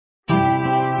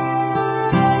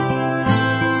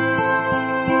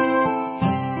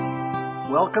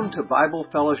Welcome to Bible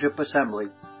Fellowship Assembly,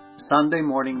 Sunday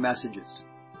Morning Messages.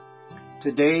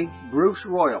 Today, Bruce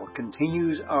Royal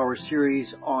continues our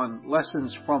series on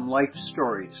lessons from life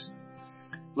stories,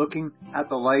 looking at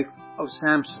the life of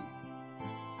Samson.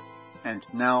 And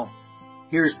now,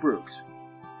 here's Bruce.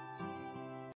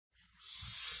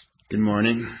 Good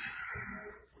morning.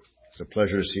 It's a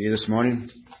pleasure to see you this morning.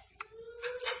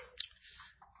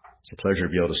 It's a pleasure to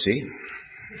be able to see.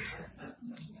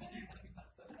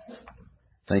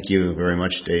 Thank you very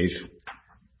much, Dave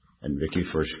and Vicki,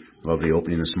 for a lovely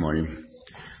opening this morning.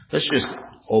 Let's just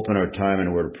open our time in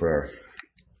a word of prayer.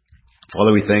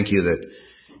 Father, we thank you that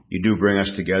you do bring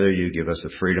us together. You give us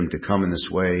the freedom to come in this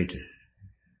way,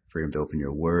 freedom to open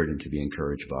your word and to be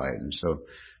encouraged by it. And so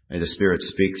may the Spirit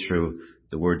speak through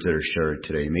the words that are shared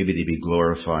today. Maybe they be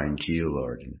glorifying to you,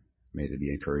 Lord, and may they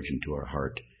be encouraging to our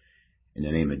heart. In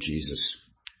the name of Jesus.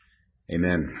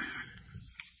 Amen.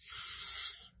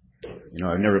 You know,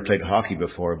 I've never played hockey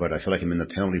before, but I feel like I'm in the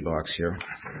penalty box here.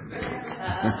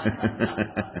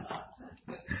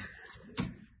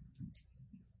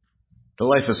 The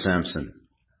life of Samson,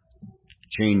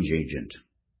 change agent.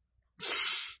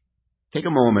 Take a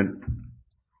moment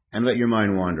and let your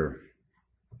mind wander.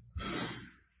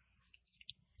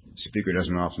 The speaker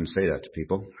doesn't often say that to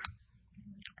people.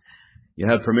 You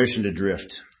have permission to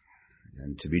drift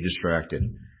and to be distracted.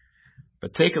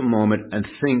 But take a moment and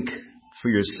think for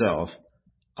yourself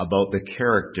about the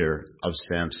character of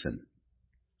Samson.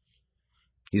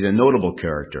 He's a notable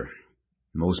character.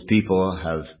 Most people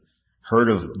have heard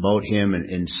about him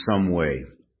in some way.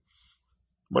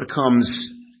 What comes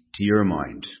to your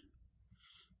mind?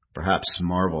 Perhaps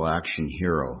Marvel action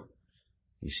hero.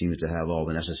 He seems to have all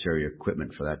the necessary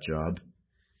equipment for that job.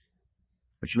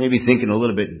 But you may be thinking a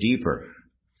little bit deeper.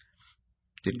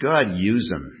 Did God use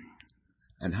him?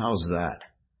 And how's that?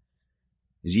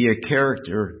 Is he a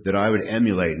character that I would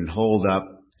emulate and hold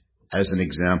up as an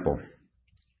example?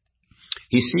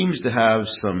 He seems to have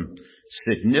some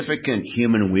significant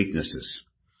human weaknesses.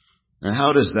 And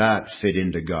how does that fit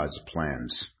into God's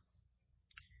plans?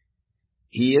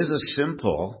 He is a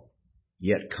simple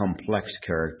yet complex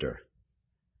character.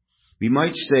 We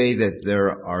might say that there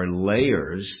are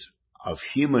layers of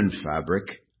human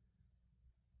fabric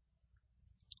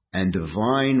and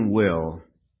divine will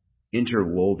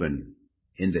interwoven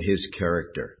into his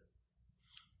character.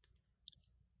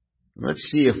 Let's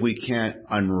see if we can't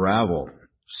unravel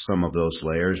some of those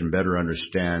layers and better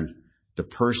understand the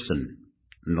person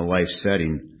and the life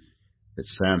setting that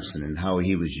Samson and how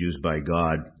he was used by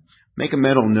God. Make a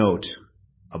mental note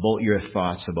about your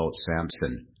thoughts about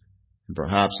Samson. And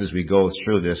perhaps as we go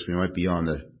through this, we might be on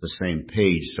the same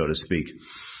page, so to speak.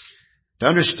 To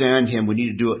understand him, we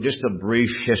need to do just a brief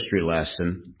history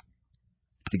lesson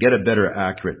to get a better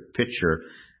accurate picture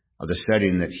of the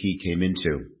setting that he came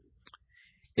into.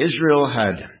 Israel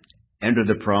had entered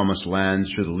the promised land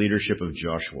through the leadership of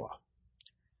Joshua.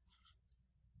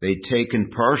 They'd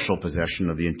taken partial possession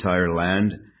of the entire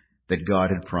land that God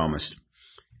had promised.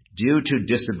 Due to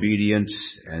disobedience,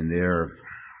 and there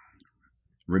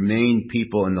remained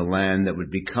people in the land that would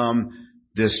become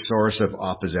this source of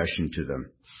opposition to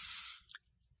them.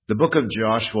 The book of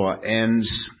Joshua ends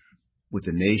with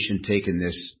the nation taking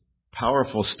this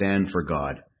powerful stand for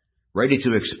God, ready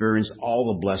to experience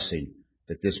all the blessing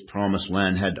that this promised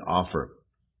land had to offer.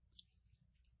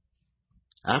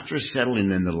 After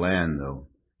settling in the land, though,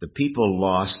 the people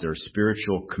lost their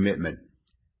spiritual commitment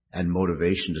and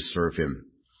motivation to serve him.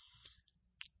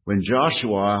 When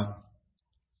Joshua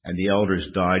and the elders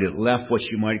died, it left what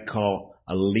you might call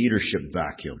a leadership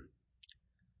vacuum,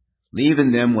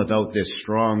 leaving them without this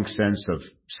strong sense of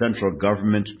central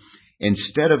government.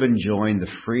 Instead of enjoying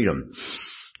the freedom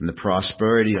and the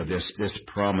prosperity of this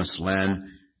promised land,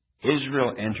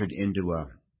 Israel entered into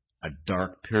a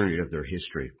dark period of their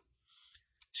history.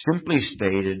 Simply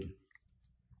stated,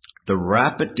 the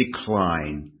rapid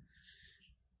decline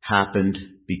happened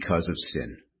because of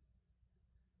sin.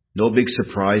 No big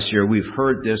surprise here. We've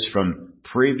heard this from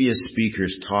previous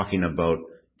speakers talking about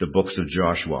the books of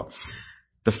Joshua.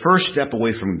 The first step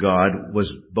away from God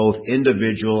was both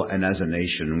individual and as a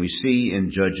nation. We see in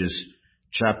Judges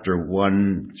chapter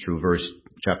 1 through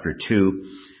chapter 2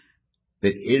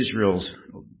 that Israel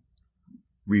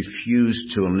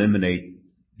refused to eliminate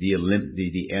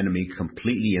the enemy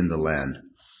completely in the land.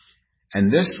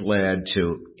 And this led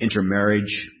to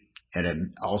intermarriage, and it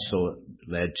also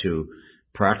led to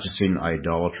practicing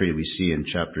idolatry. We see in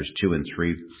chapters 2 and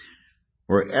 3.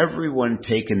 Where everyone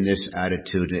taken this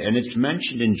attitude, and it's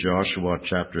mentioned in Joshua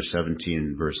chapter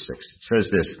 17, verse 6. It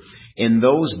says this, "In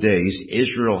those days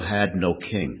Israel had no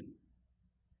king,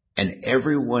 and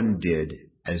everyone did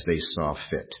as they saw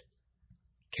fit.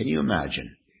 Can you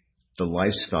imagine the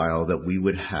lifestyle that we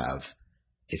would have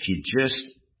if you just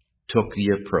took the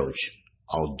approach,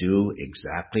 I'll do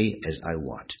exactly as I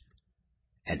want,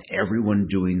 and everyone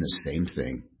doing the same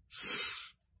thing?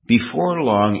 Before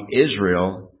long,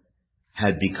 Israel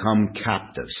had become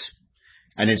captives.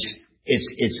 And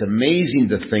it's amazing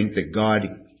to think that God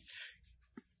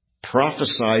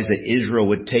prophesied that Israel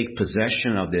would take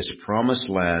possession of this promised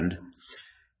land.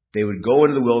 They would go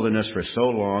into the wilderness for so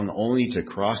long, only to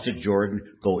cross the Jordan,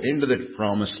 go into the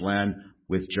promised land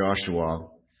with Joshua,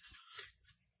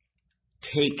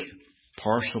 take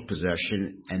partial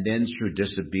possession, and then through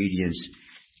disobedience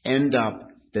end up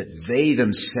that they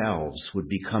themselves would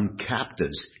become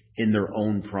captives in their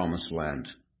own promised land.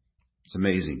 It's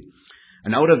amazing.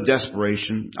 And out of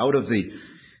desperation,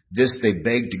 this, they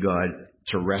begged God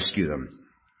to rescue them.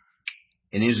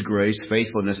 In His grace,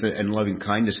 faithfulness, and loving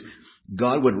kindness,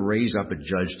 God would raise up a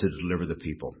judge to deliver the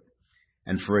people.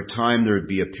 And for a time, there would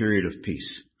be a period of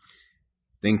peace.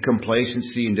 Then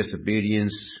complacency and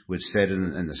disobedience would set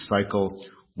in, and the cycle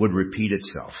would repeat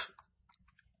itself.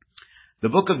 The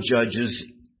book of Judges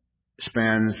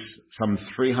spans some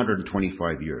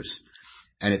 325 years,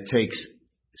 and it takes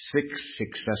 6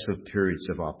 successive periods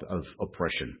of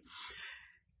oppression.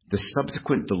 The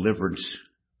subsequent deliverance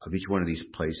of each one of these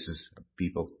places,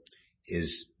 people,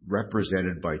 is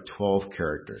represented by 12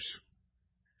 characters.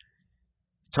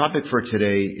 The topic for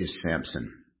today is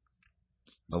Samson,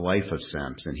 the life of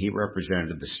Samson. He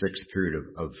represented the 6th period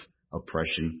of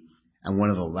oppression and one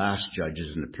of the last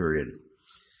judges in the period.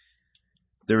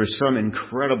 There are some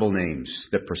incredible names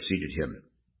that preceded him.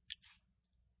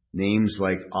 Names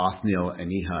like Othniel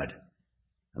and Ehud.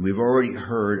 And we've already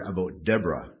heard about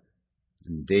Deborah.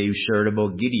 And Dave shared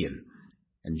about Gideon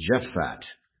and Jephthah,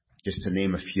 just to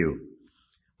name a few.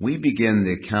 We begin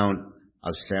the account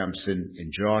of Samson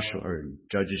in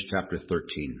Judges chapter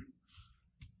 13.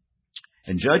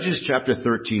 And Judges chapter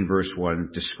 13 verse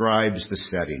 1 describes the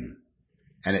setting.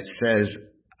 And it says,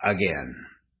 again,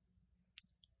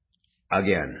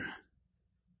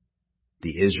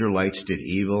 the Israelites did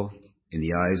evil in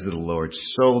the eyes of the Lord,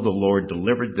 so the Lord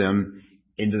delivered them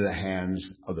into the hands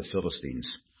of the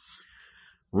Philistines.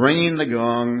 Ringing the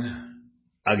gong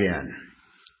again.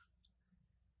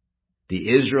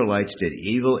 The Israelites did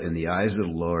evil in the eyes of the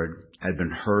Lord had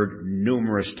been heard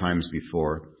numerous times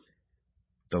before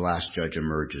the last judge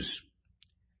emerges.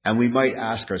 And we might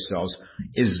ask ourselves,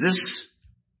 is this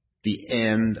the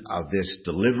end of this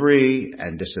delivery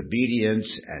and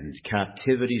disobedience and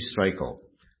captivity cycle?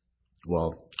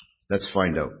 Well, let's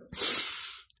find out.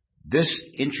 This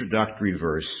introductory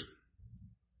verse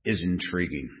is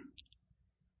intriguing.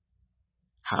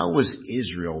 How was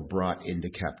Israel brought into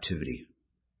captivity?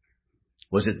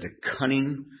 Was it the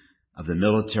cunning of the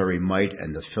military might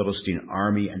and the Philistine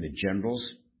army and the generals?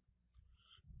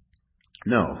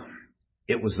 No,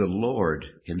 it was the Lord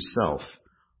Himself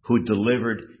who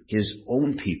delivered His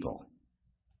own people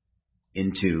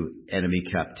into enemy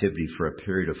captivity for a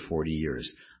period of 40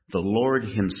 years. The Lord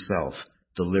Himself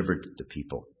delivered the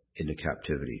people into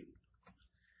captivity.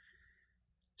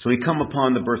 So we come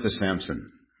upon the birth of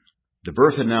Samson. The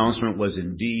birth announcement was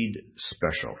indeed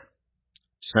special.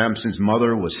 Samson's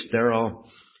mother was sterile,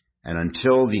 and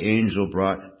until the angel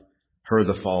brought her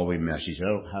the following message. I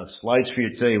don't have slides for you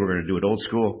today. We're going to do it old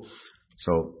school.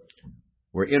 So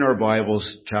we're in our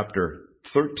Bibles, chapter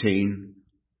 13,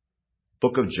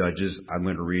 book of Judges. I'm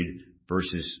going to read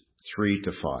verses 3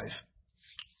 to 5.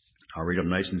 I'll read them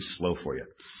nice and slow for you.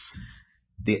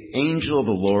 The angel of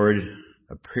the Lord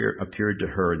appeared to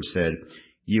her and said,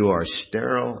 "You are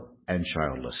sterile and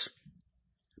childless,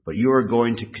 but you are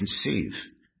going to conceive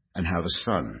and have a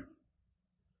son.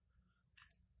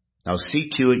 Now see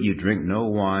to it you drink no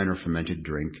wine or fermented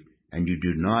drink, and you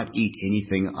do not eat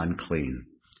anything unclean,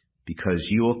 because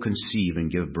you will conceive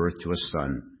and give birth to a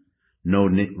son. No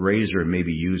razor may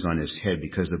be used on his head,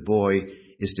 because the boy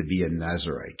is to be a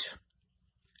Nazirite,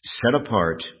 set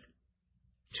apart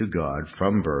to God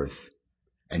from birth,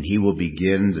 and he will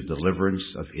begin the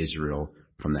deliverance of Israel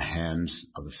from the hands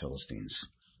of the Philistines."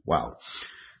 Wow.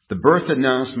 The birth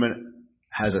announcement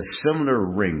has a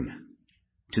similar ring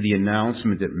to the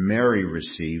announcement that Mary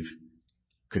received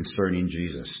concerning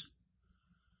Jesus.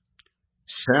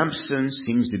 Samson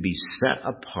seems to be set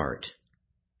apart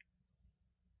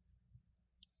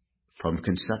from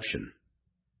conception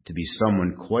to be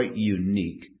someone quite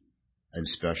unique and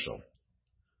special.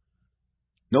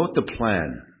 Note the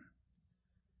plan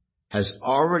has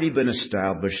already been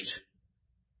established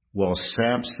while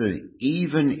Samson,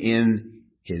 even in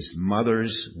his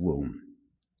mother's womb,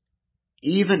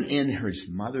 Even in his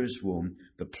mother's womb,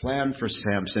 the plan for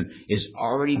Samson has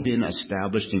already been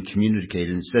established and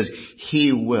communicated. It says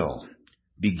he will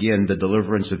begin the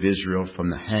deliverance of Israel from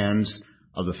the hands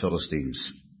of the Philistines.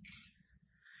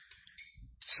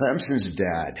 Samson's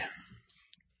dad,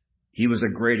 he was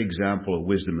a great example of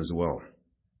wisdom as well.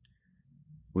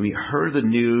 When he heard the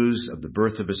news of the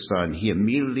birth of his son, he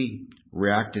immediately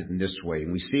reacted in this way.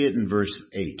 And we see it in verse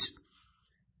 8.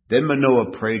 Then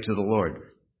Manoah prayed to the Lord,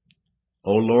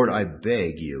 O Lord, I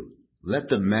beg you, let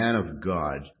the man of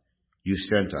God you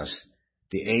sent us,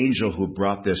 the angel who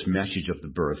brought this message of the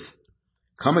birth,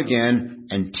 come again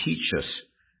and teach us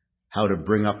how to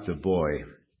bring up the boy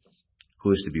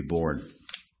who is to be born.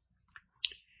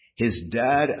 His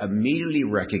dad immediately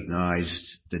recognized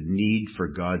the need for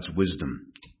God's wisdom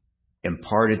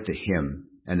imparted to him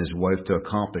and his wife to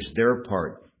accomplish their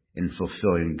part in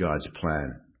fulfilling God's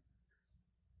plan.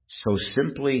 So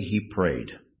simply he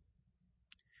prayed.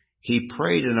 He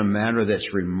prayed in a manner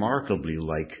that's remarkably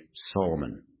like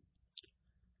Solomon,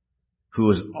 who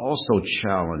was also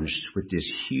challenged with this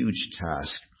huge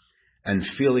task and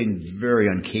feeling very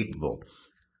incapable.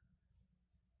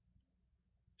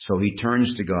 So he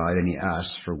turns to God and he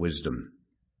asks for wisdom.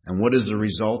 And what is the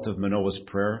result of Manoah's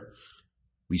prayer?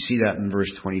 We see that in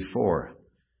verse 24.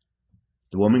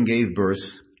 The woman gave birth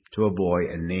to a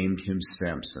boy and named him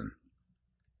Samson.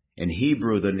 In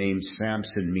Hebrew, the name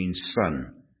Samson means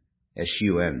son,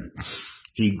 S-U-N.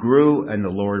 He grew and the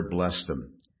Lord blessed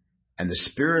him. And the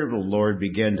Spirit of the Lord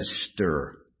began to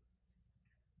stir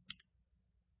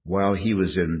while he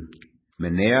was in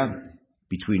Manaah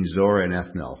between Zorah and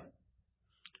Ethniel.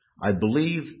 I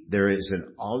believe there is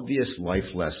an obvious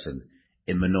life lesson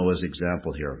in Manoah's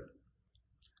example here.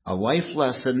 A life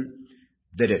lesson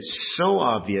that it's so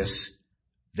obvious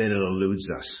that it eludes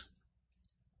us.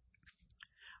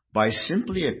 By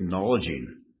simply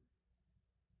acknowledging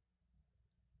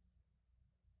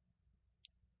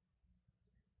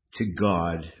to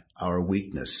God our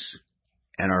weakness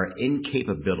and our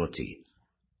incapability,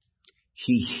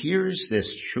 He hears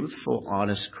this truthful,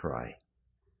 honest cry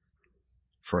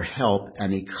for help,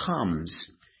 and He comes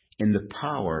in the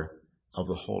power of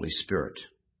the Holy Spirit.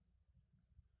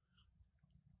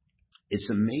 It's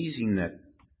amazing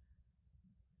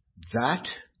that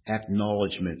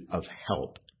acknowledgement of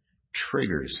help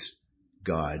triggers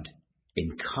God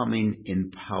in coming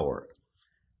in power.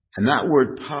 And that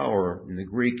word power in the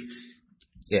Greek,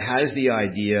 it has the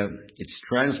idea, it's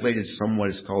translated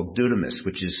somewhat, it's called dunamis,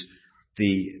 which is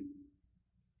the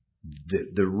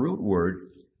root word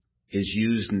is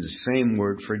used in the same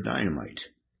word for dynamite.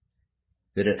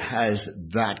 That it has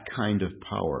that kind of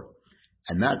power.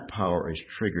 And that power is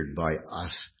triggered by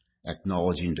us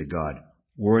acknowledging to God,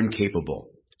 we're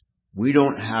incapable. We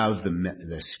don't have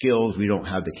the skills, we don't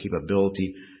have the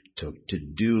capability to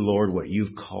do, Lord, what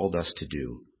you've called us to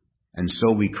do. And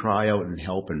so we cry out in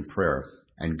help and prayer,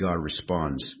 and God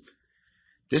responds.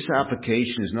 This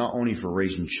application is not only for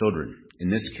raising children. In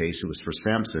this case, it was for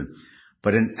Samson,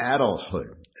 but in adulthood,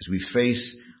 as we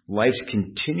face life's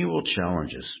continual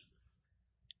challenges.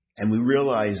 And we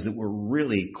realize that we're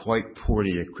really quite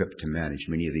poorly equipped to manage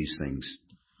many of these things.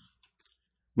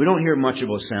 We don't hear much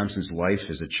about Samson's life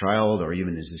as a child or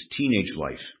even as his teenage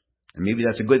life. And maybe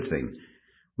that's a good thing.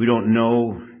 We don't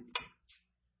know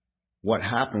what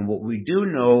happened. What we do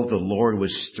know, the Lord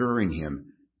was stirring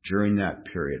him during that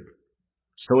period.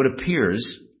 So it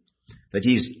appears that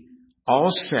he's all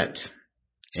set,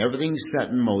 everything's set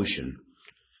in motion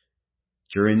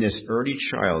during this early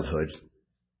childhood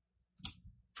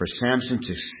for Samson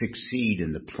to succeed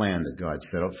in the plan that God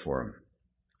set up for him.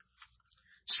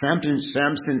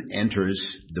 Samson enters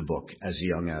the book as a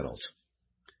young adult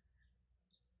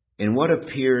in what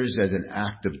appears as an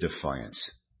act of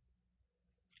defiance.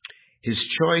 His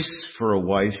choice for a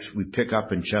wife, we pick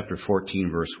up in chapter 14,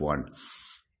 verse 1,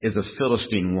 is a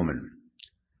Philistine woman,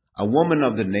 a woman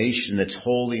of the nation that's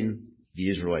holding the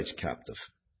Israelites captive.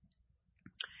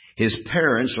 His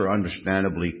parents are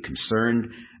understandably concerned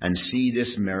and see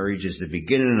this marriage as the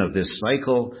beginning of this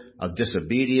cycle of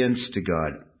disobedience to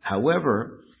God.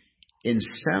 However, in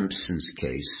Samson's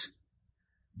case,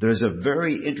 there's a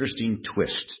very interesting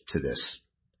twist to this.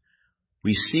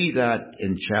 We see that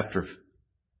in chapter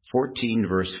 14,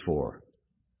 verse 4.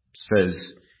 It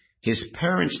says, his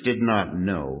parents did not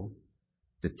know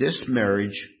that this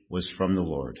marriage was from the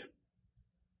Lord,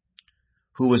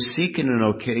 who was seeking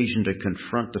an occasion to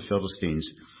confront the Philistines,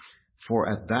 for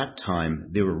at that time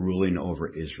they were ruling over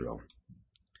Israel.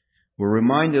 We're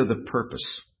reminded of the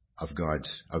purpose of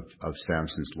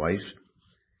Samson's life.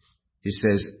 He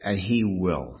says, and he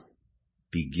will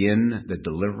begin the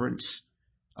deliverance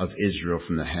of Israel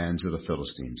from the hands of the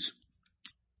Philistines.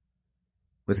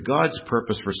 With God's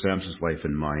purpose for Samson's life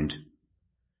in mind,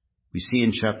 we see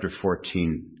in chapter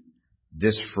 14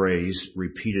 this phrase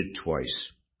repeated twice.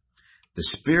 The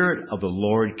Spirit of the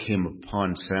Lord came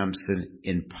upon Samson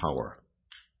in power.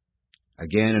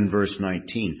 Again in verse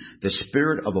 19, the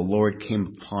Spirit of the Lord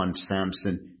came upon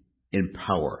Samson in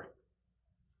power.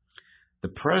 The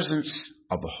presence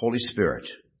of the Holy Spirit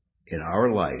in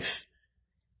our life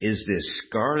is this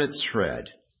scarlet thread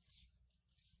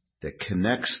that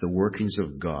connects the workings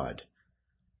of God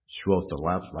throughout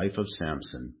the life of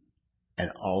Samson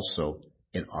and also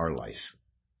in our life.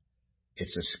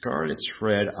 It's a scarlet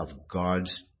thread of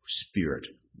God's Spirit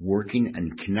working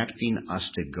and connecting us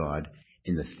to God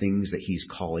in the things that He's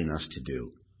calling us to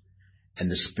do. And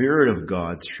the Spirit of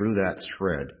God, through that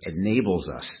thread, enables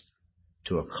us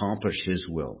to accomplish His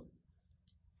will.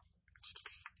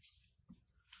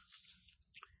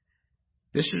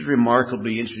 This is a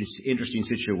remarkably interesting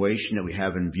situation that we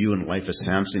have in view in the life of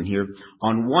Samson here.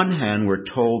 On one hand, we're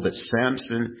told that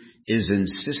Samson is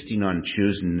insisting on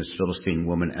choosing this Philistine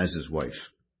woman as his wife.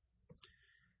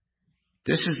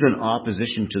 This is in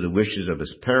opposition to the wishes of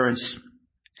his parents,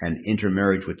 and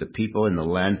intermarriage with the people in the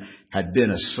land had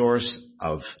been a source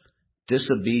of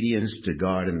disobedience to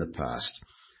God in the past.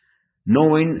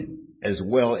 Knowing as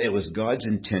well it was God's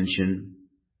intention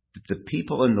that the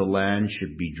people in the land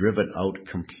should be driven out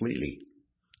completely.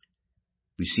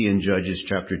 We see in Judges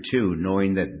chapter 2,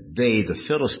 knowing that they, the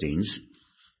Philistines,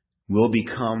 will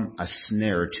become a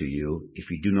snare to you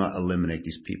if you do not eliminate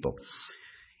these people.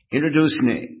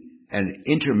 Introducing an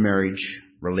intermarriage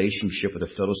relationship with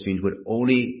the Philistines would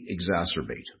only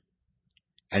exacerbate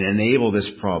and enable this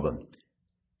problem.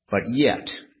 But yet,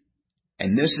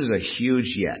 and this is a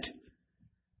huge yet,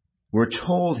 we're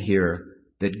told here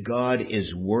that God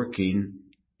is working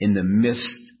in the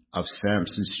midst of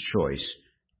Samson's choice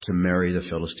to marry the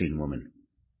Philistine woman.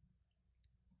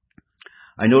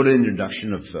 I noted in the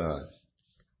introduction of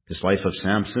this life of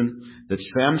Samson that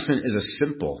Samson is a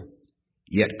simple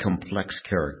yet complex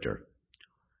character.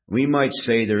 We might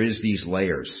say there is these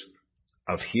layers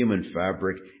of human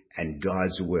fabric and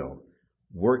God's will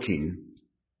working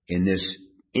in this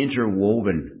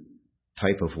interwoven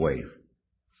type of way.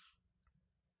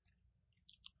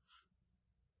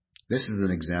 This is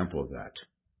an example of that.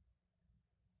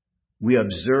 We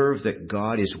observe that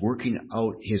God is working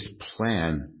out His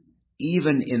plan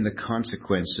even in the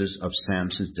consequences of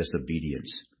Samson's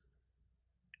disobedience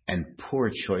and poor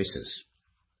choices.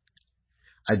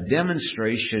 A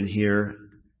demonstration here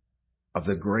of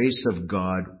the grace of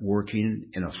God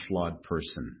working in a flawed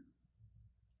person.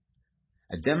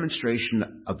 A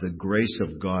demonstration of the grace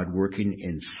of God working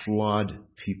in flawed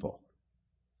people.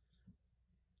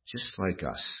 Just like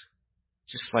us.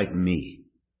 Just like me.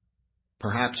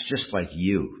 Perhaps just like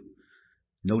you.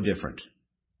 No different.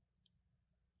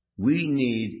 We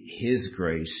need His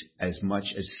grace as much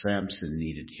as Samson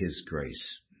needed His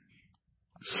grace.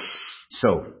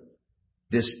 So,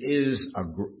 this is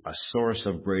a source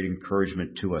of great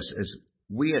encouragement to us as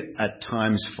we at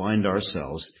times find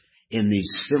ourselves in these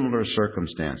similar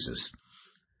circumstances.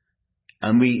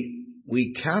 And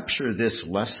we capture this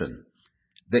lesson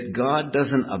that God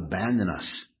doesn't abandon us,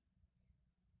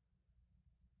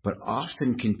 but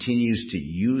often continues to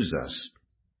use us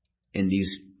in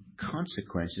these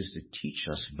consequences to teach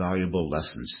us valuable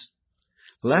lessons.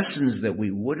 Lessons that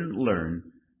we wouldn't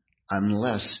learn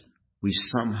unless we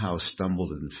somehow stumbled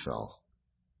and fell.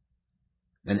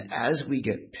 And as we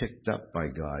get picked up by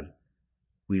God,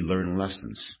 we learn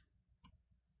lessons.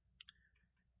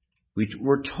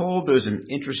 We're told there's an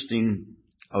interesting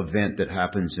event that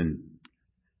happens in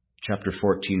chapter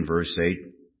 14, verse 8.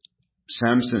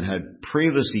 Samson had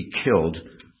previously killed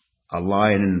a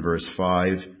lion in verse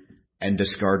 5 and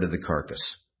discarded the carcass.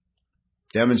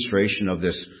 Demonstration of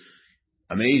this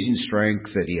amazing strength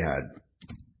that he had.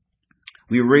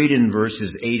 We read in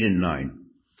verses 8 and 9.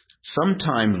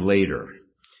 Sometime later,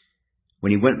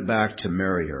 when he went back to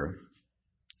marry her,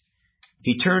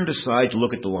 he turned aside to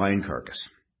look at the lion carcass.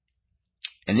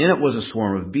 And in it was a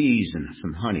swarm of bees and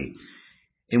some honey,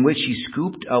 in which he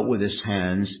scooped out with his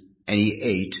hands, and he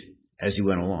ate as he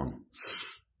went along.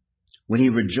 When he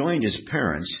rejoined his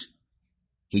parents,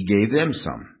 he gave them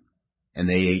some, and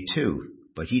they ate too.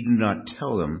 But he did not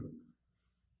tell them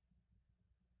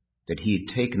that he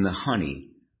had taken the honey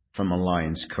from a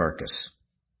lion's carcass.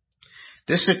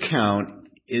 This account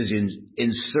is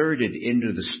inserted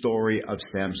into the story of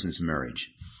Samson's marriage.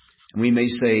 And we may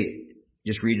say,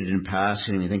 just read it in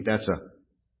passing, and you think that's a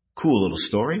cool little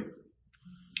story.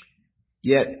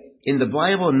 Yet, in the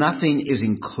Bible, nothing is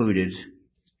included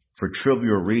for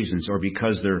trivial reasons or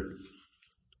because they're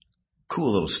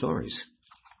cool little stories.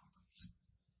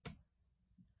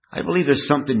 I believe there's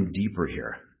something deeper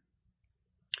here.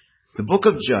 The book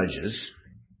of Judges,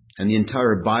 and the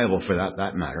entire Bible for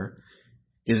that matter,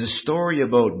 is a story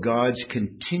about God's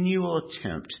continual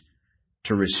attempt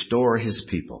to restore his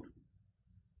people.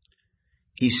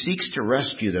 He seeks to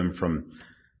rescue them from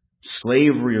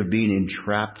slavery of being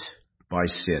entrapped by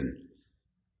sin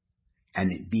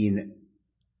and being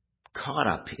caught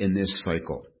up in this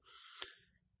cycle.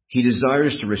 He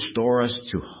desires to restore us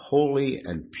to holy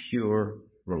and pure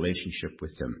relationship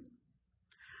with him.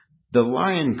 The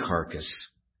lion carcass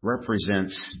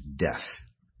represents death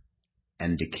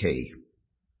and decay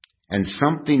and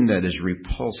something that is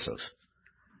repulsive.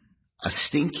 A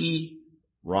stinky,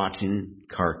 rotten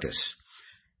carcass.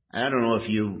 I don't know if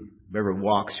you ever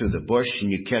walk through the bush and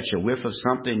you catch a whiff of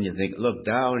something, you think, look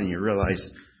down and you realize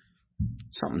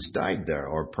something's died there.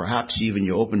 Or perhaps even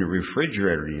you open the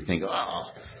refrigerator and you think, oh,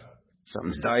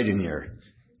 something's died in here.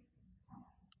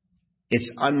 It's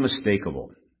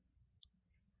unmistakable.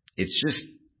 It's just,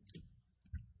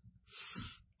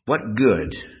 what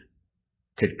good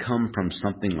could come from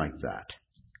something like that?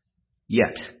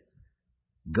 Yet,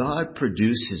 God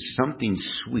produces something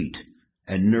sweet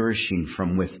and nourishing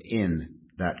from within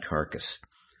that carcass.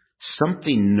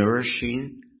 Something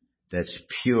nourishing that's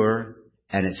pure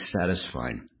and it's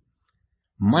satisfying.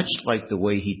 Much like the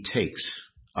way he takes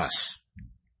us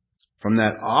from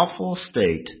that awful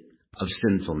state of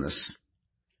sinfulness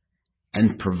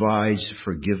and provides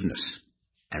forgiveness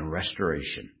and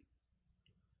restoration,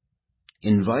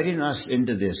 inviting us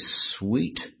into this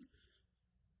sweet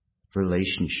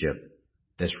relationship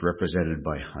that's represented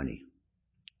by honey.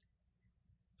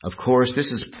 Of course,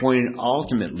 this is pointing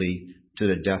ultimately to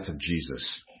the death of Jesus,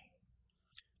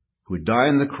 who died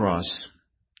on the cross,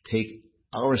 take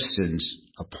our sins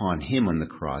upon him on the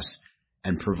cross,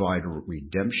 and provide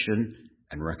redemption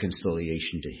and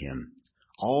reconciliation to him.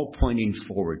 All pointing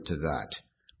forward to that,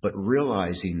 but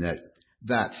realizing that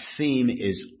that theme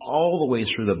is all the way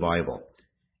through the Bible.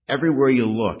 Everywhere you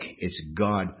look, it's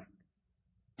God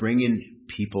bringing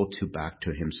people back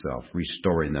to himself,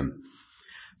 restoring them.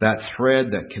 That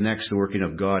thread that connects the working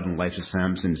of God in the life of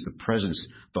Samson is the presence,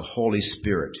 the Holy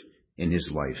Spirit in his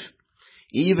life.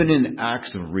 Even in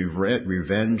acts of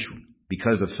revenge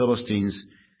because of Philistines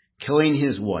killing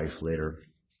his wife later,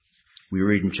 we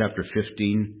read in chapter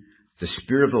 15, the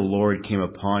Spirit of the Lord came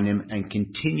upon him and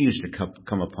continues to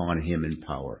come upon him in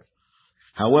power.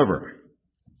 However,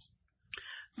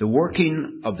 the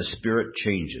working of the Spirit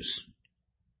changes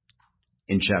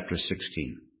in chapter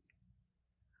 16,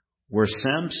 where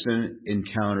Samson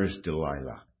encounters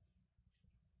Delilah.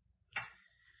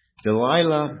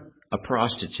 Delilah, a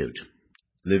prostitute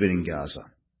living in Gaza.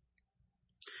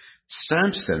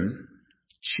 Samson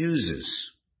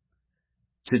chooses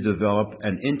to develop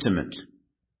an intimate,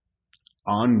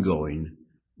 ongoing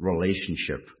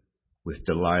relationship with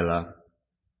Delilah,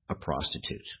 a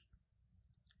prostitute.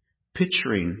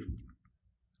 Picturing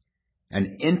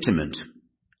an intimate,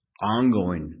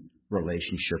 ongoing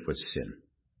relationship with sin.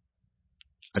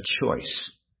 A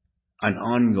choice, an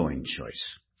ongoing choice.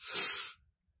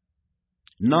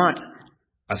 Not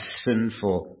a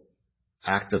sinful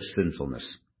act of sinfulness,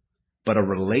 but a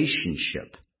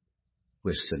relationship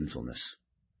with sinfulness.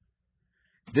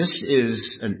 This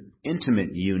is an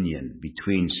intimate union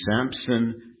between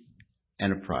Samson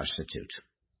and a prostitute.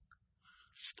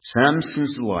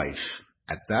 Samson's life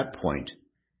at that point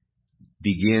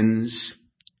begins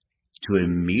to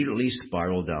immediately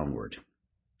spiral downward.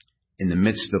 In the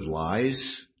midst of lies,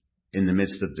 in the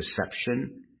midst of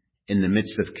deception, in the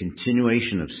midst of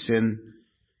continuation of sin,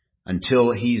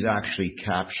 until he's actually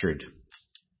captured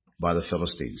by the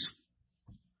Philistines.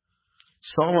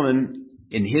 Solomon,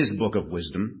 in his book of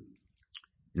wisdom,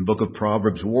 in the book of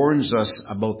Proverbs, warns us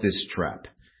about this trap.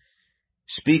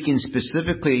 Speaking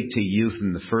specifically to youth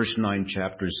in the first 9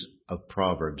 chapters of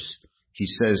Proverbs, he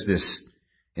says this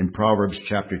in Proverbs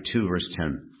chapter 2, verse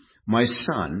 10. My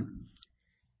son,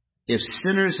 if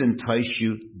sinners entice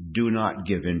you, do not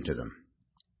give in to them.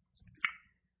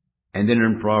 And then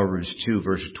in Proverbs 2,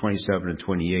 verses 27 and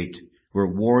 28,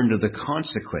 we're warned of the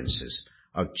consequences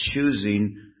of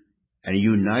choosing and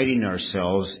uniting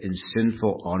ourselves in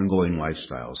sinful, ongoing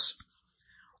lifestyles.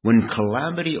 When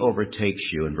calamity overtakes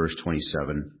you, in verse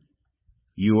 27,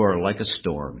 you are like a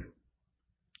storm.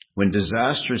 When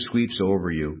disaster sweeps over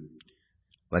you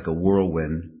like a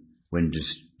whirlwind, when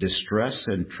distress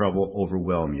and trouble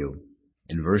overwhelm you,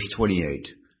 in verse 28,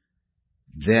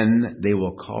 then they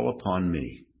will call upon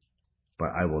me, but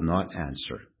I will not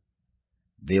answer.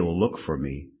 They will look for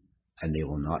me, and they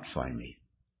will not find me.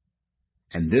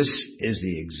 And this is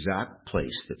the exact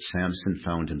place that Samson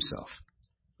found himself.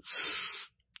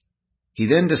 He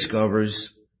then discovers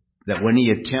that when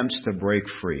he attempts to break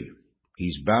free,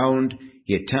 he's bound,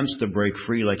 he attempts to break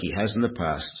free like he has in the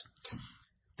past,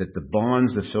 that the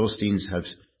bonds the Philistines have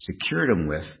secured him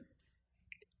with,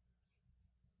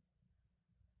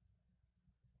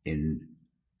 in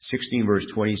 16 verse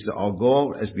 20, he says, I'll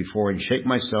go as before and shake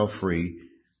myself free,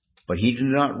 but he did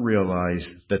not realize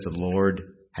that the Lord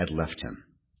had left him.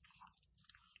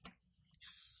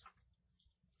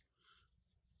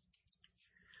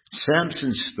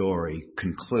 Samson's story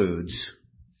concludes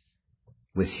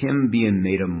with him being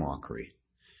made a mockery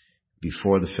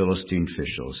before the Philistine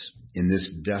officials in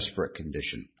this desperate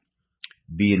condition.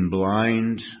 Being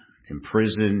blind, in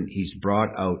prison, he's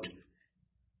brought out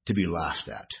to be laughed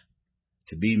at,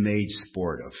 to be made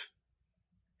sport of.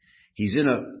 He's in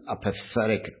a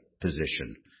pathetic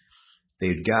position.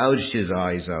 They've gouged his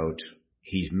eyes out.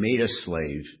 He's made a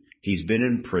slave. He's been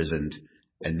imprisoned.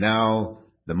 And now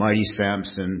the mighty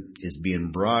Samson is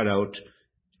being brought out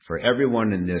for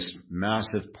everyone in this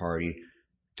massive party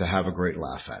to have a great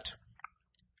laugh at.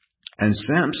 And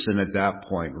Samson at that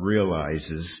point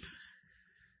realizes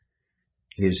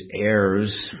his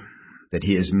errors that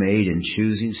he has made in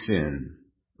choosing sin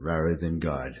rather than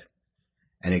God,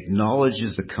 and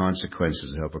acknowledges the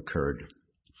consequences that have occurred.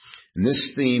 And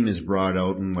this theme is brought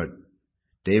out in what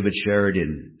David shared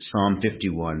in Psalm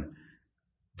 51,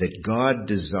 that God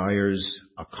desires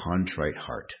a contrite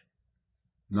heart,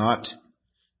 not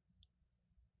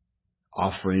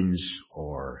offerings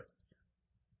or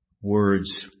words,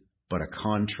 but a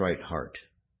contrite heart.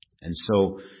 And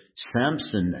so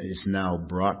Samson is now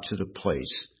brought to the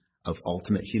place of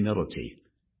ultimate humility,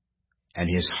 and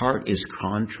his heart is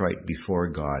contrite before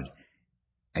God.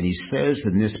 And he says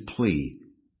in this plea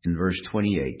in verse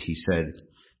 28, he said,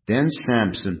 Then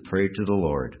Samson prayed to the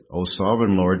Lord, O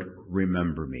sovereign Lord,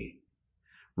 remember me.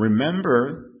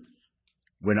 Remember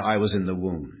when I was in the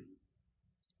womb.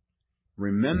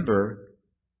 Remember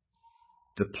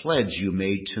the pledge you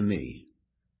made to me.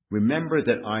 Remember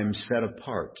that I'm set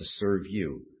apart to serve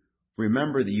you.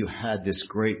 Remember that you had this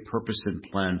great purpose and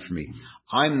plan for me.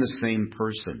 I'm the same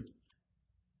person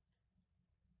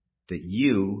that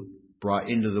you brought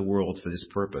into the world for this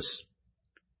purpose.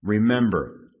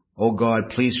 Remember, oh God,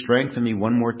 please strengthen me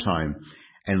one more time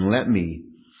and let me,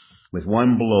 with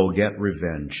one blow, get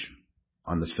revenge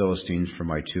on the Philistines for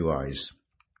my 2 eyes.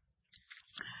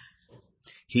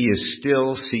 He is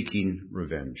still seeking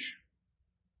revenge.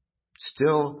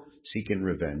 Still seeking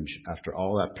revenge after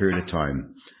all that period of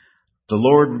time. The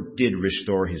Lord did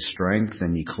restore his strength,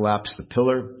 and he collapsed the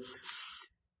pillar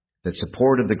that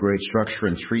supported the great structure,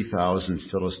 and 3,000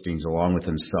 Philistines along with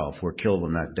himself were killed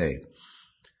on that day.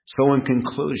 So in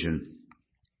conclusion,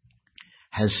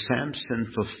 has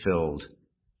Samson fulfilled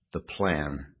the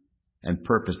plan and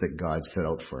purpose that God set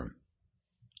out for him?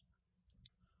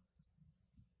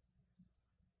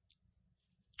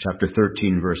 Chapter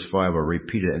 13, verse 5, I'll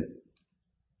repeat it.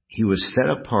 He was set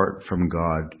apart from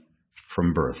God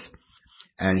from birth,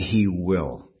 and he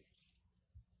will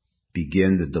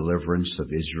begin the deliverance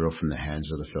of Israel from the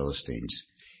hands of the Philistines.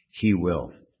 He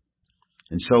will.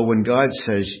 And so when God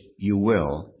says you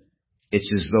will,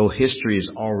 it's as though history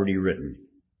is already written.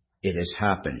 It has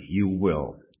happened. You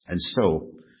will. And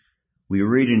so we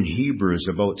read in Hebrews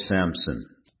about Samson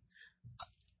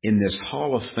in this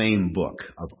Hall of Fame book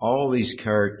of all these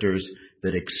characters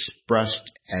that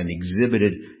expressed and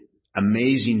exhibited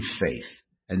amazing faith.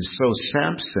 And so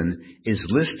Samson is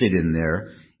listed in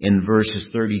there in verses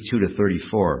 32 to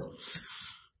 34.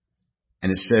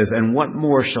 And it says, And what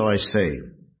more shall I say?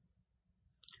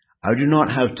 I do not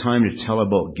have time to tell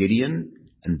about Gideon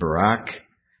and Barak,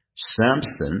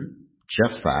 Samson,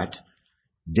 Jephthah,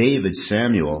 David,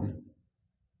 Samuel,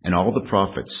 and all the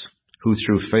prophets who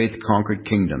through faith conquered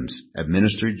kingdoms,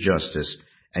 administered justice,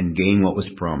 and gained what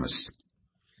was promised.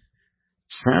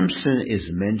 Samson is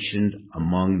mentioned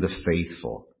among the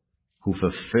faithful who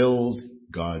fulfilled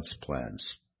God's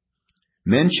plans.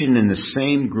 Mentioned in the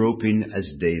same grouping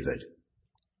as David.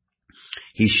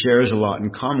 He shares a lot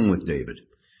in common with David.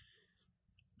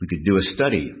 We could do a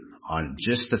study on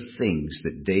just the things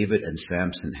that David and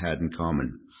Samson had in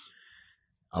common.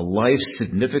 A life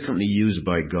significantly used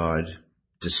by God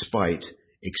despite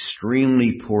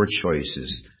extremely poor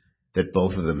choices that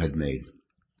both of them had made.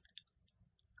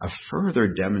 A further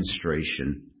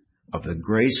demonstration of the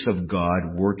grace of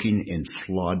God working in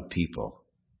flawed people.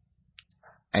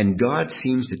 And God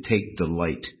seems to take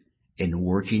delight in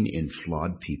working in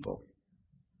flawed people.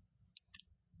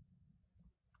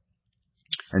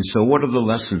 And so what are the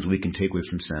lessons we can take away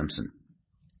from Samson?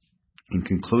 In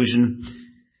conclusion,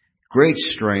 great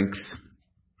strength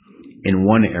in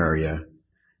one area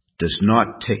does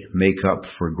not make up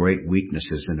for great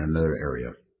weaknesses in another area.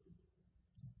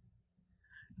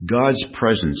 God's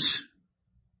presence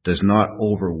does not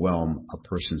overwhelm a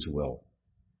person's will.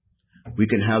 We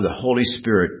can have the Holy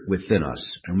Spirit within us,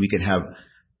 and we can have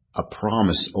a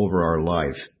promise over our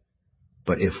life.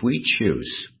 But if we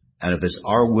choose, and if it's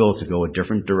our will to go a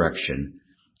different direction,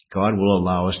 God will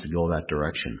allow us to go that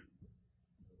direction.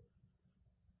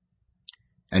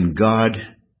 And God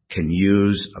can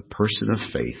use a person of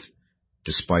faith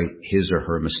despite his or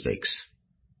her mistakes.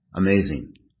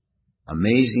 Amazing.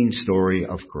 Amazing story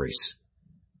of grace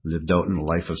lived out in the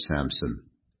life of Samson,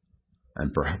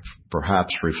 and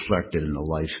perhaps reflected in the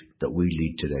life that we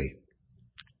lead today.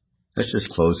 Let's just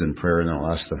close in prayer, and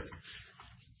I'll ask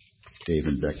Dave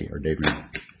and Vicky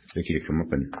to come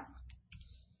up and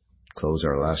close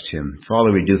our last hymn.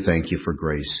 Father, we do thank you for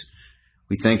grace.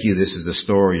 We thank you this is the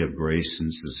story of grace, and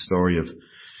this is the story of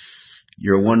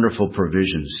your wonderful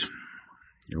provisions,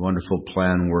 your wonderful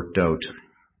plan worked out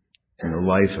in the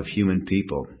life of human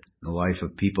people, in the life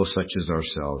of people such as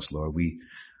ourselves, Lord.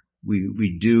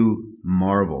 We do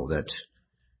marvel that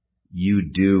you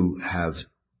do have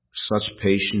such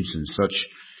patience and such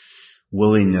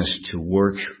willingness to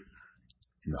work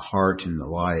in the heart and the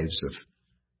lives of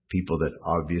people that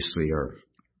obviously are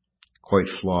quite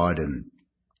flawed and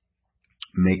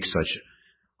make such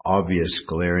obvious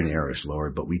glaring errors,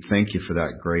 Lord. But we thank you for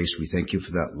that grace. We thank you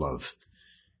for that love.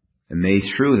 And may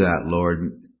through that,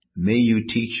 Lord, may you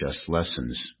teach us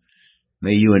lessons.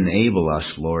 May you enable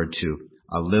us, Lord, to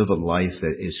live a life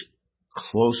that is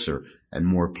closer and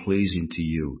more pleasing to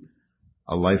you.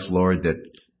 A life, Lord, that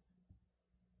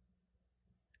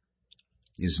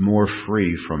is more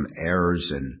free from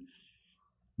errors and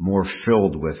more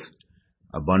filled with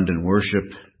abundant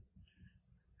worship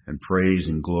and praise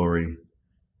and glory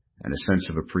and a sense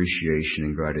of appreciation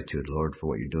and gratitude, Lord, for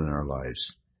what you're doing in our lives.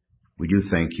 We do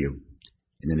thank you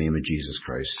in the name of Jesus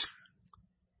Christ.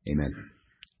 Amen.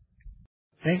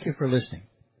 Thank you for listening.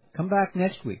 Come back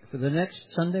next week for the next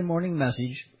Sunday morning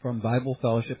message from Bible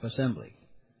Fellowship Assembly.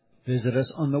 Visit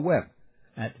us on the web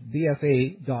at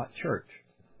bfa.church,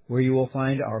 where you will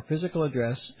find our physical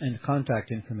address and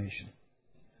contact information.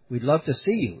 We'd love to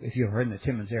see you if you're in the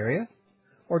Timmins area,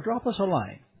 or drop us a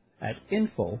line at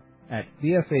info@bfa.church.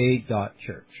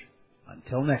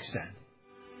 Until next time.